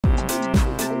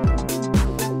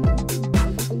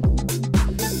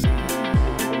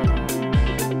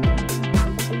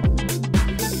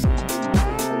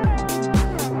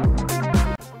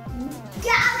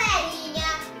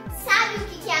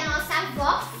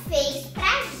fez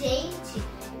pra gente.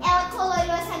 Ela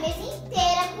coloriu essa mesa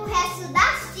inteira com o resto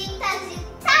das tintas de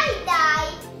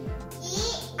tie-dye. E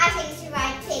a gente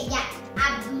vai pegar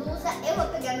a blusa, eu vou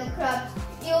pegar meu cropped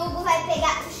e o Hugo vai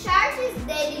pegar os shorts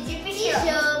dele de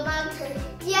pijama.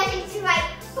 E a gente vai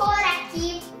pôr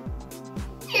aqui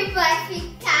e vai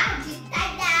ficar de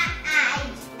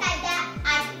tie-dye,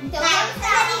 Então vamos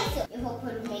fazer isso. Eu vou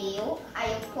pôr o meu,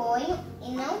 aí eu ponho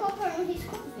e não vou pôr no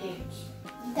risco verde.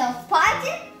 Então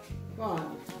pode?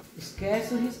 Pode.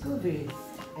 Esquece o risco verde.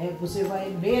 Aí você vai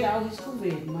beirar o risco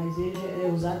verde, mas ele é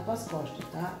usado para as costas,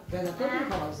 tá? Pega todo o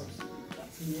rosa.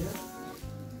 Entendeu?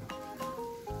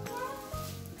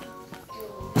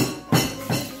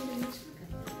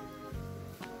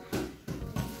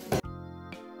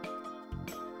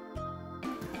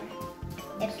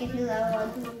 É porque aquilo lá é o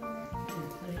azul.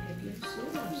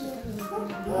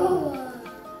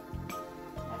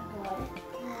 Agora.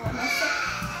 Nossa,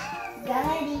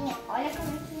 galerinha, olha como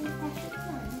é que ele tá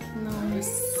ficando.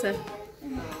 Nossa.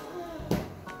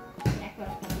 Agora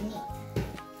tá bonita.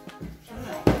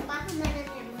 Passa mais na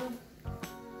minha mão.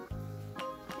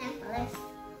 Né, parece?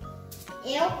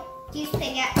 Eu quis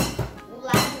pegar o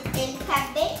lado, ele tá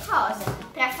bem rosa,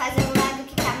 pra fazer o lado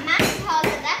que tá mais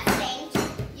rosa da frente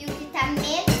e o que tá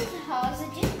menos rosa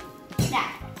de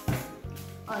trás.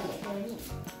 Olha, galerinha.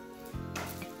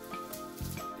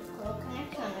 Tô colocando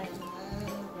aqui, ó.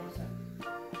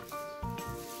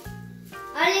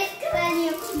 Olha esse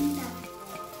galerinha como tá.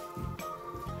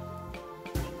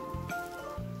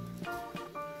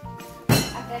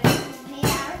 Agora vamos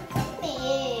virar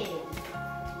primeiro.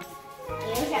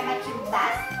 Eu já bati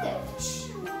bastante.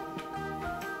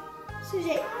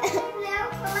 Sujei. Meu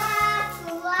passo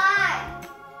lá.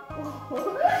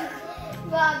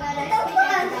 Bom, agora acho que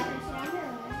já dá pra tirar o meu,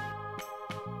 né?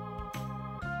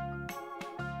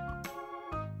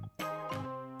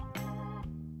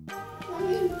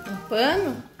 Um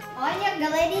pano? Olha,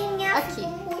 galerinha. Aqui. Ficou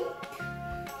muito.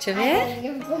 Deixa eu A ver.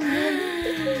 galerinha ficou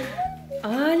muito.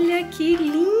 Olha que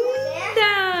linda!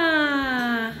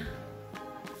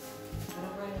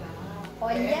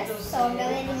 Olha só,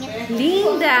 galerinha.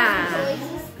 Linda! Como as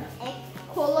coisas é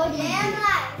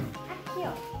colorida. Aqui, ó.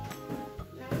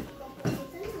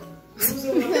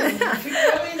 Ficou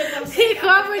linda pra você.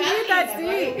 Ficou bonita Agora assim.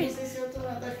 eu esse outro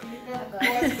lado aqui com as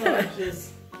costas.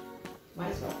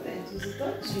 Mais pra frente, usa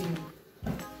todinho.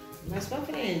 Mais pra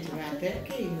frente, vai até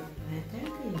aqui, ó. Vai até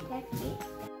aqui. Até aqui.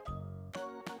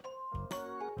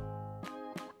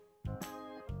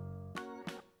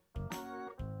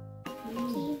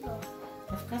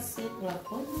 Vai ficar seco lá.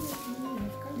 Põe aqui, vai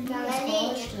ficar lindo.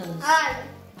 Galerinha, As costas. olha.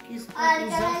 Aqui, Olha,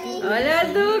 usar galerinha. tudo Olha, isso aí,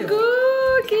 ó. Dugu,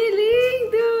 que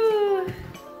lindo!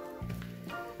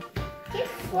 Que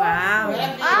fofo. Uau!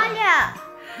 Olha.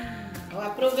 Ó,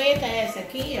 aproveita essa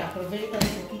aqui, ó. Aproveita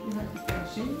essa aqui que vai ficar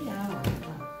genial. Ó.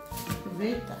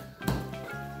 Aproveita.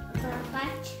 Agora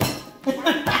bate.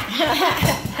 Agora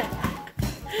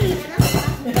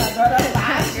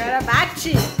bate. Agora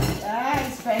bate! Ah,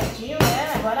 espertinho,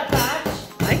 né? Agora bate.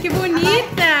 Olha que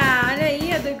bonita! Olha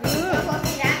aí, a Dugu. Eu vou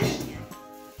virar a minha.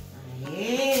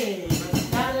 Aê, vai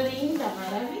ficar linda,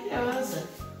 maravilhosa.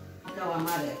 Então, o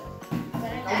amarelo.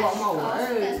 Agora É das igual uma outra.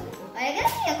 costas. Olha,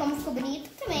 galerinha, como ficou bonito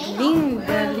também. ó.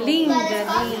 Linda, linda, O lado das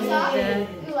costas, ó. linda.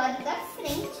 E o lado da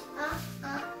frente.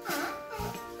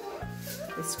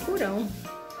 Escurão.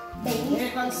 Bem.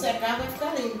 E quando secar vai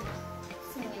ficar lindo.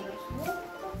 Sim, eu acho.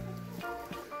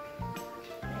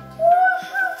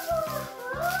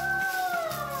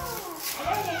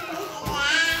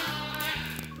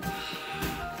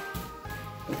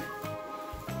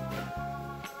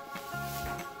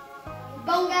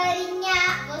 Bom, galerinha,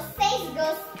 vocês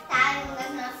gostaram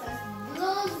das nossas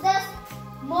blusas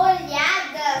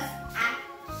molhadas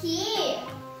aqui?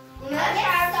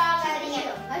 Olha só,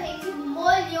 galerinha, a gente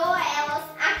molhou elas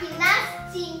aqui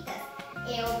nas tintas.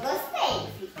 Eu gostei,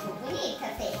 ficou bonita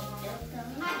até.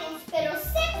 A gente esperou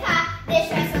secar,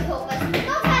 deixou essas roupas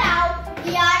no varal e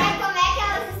olha como é que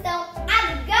elas estão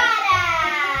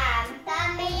agora. Tá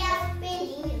meio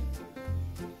pelinho.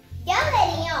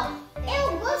 Galerinha, ó, eu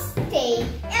gostei.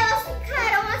 Elas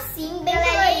ficaram assim, bem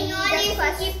coloridas.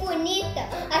 Olha que bonita.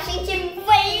 A gente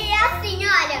foi assim,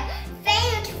 olha,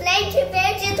 feio de frente e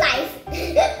feio de trás.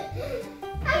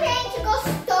 A gente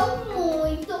gostou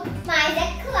muito, mas é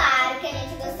claro que a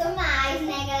gente gostou mais,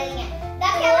 né, galerinha?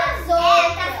 Daquelas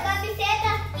outras. Das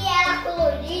camisetas e ela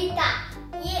colorida.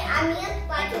 E a minha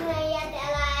página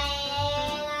dela é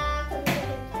a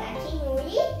camiseta de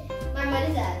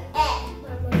marmorizada. É,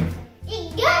 marmorizada. E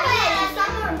galera, só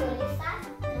marmorizada?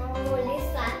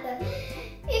 Marmorizada.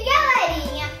 E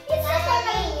galerinha, isso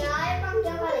também, olha como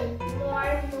eu falei,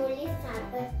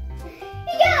 marmorizada.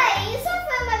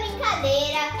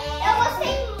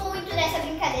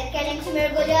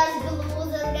 escolheu as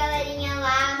blusas, galerinha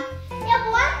lá.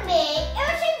 Eu amei, eu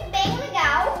achei bem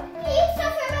legal. E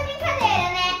só foi uma brincadeira,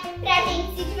 né? Pra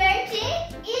gente se divertir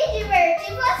e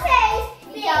divertir vocês.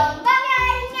 Então, bom,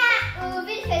 galerinha, o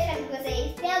vídeo foi esperando que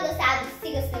vocês tenham gostado. Se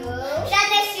gostou, já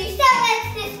deixa o seu like,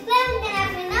 se inscreve no canal,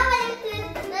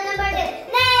 não bordeira,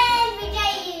 nesse vídeo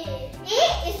aí.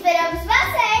 E esperamos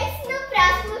vocês no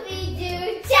próximo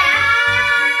vídeo. Tchau!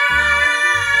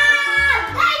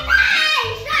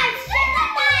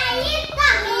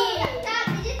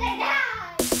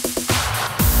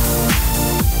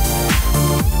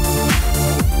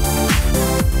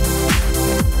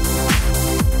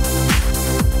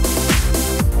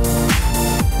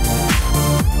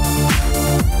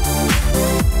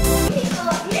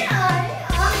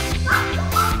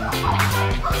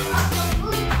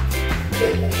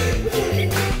 Thank you.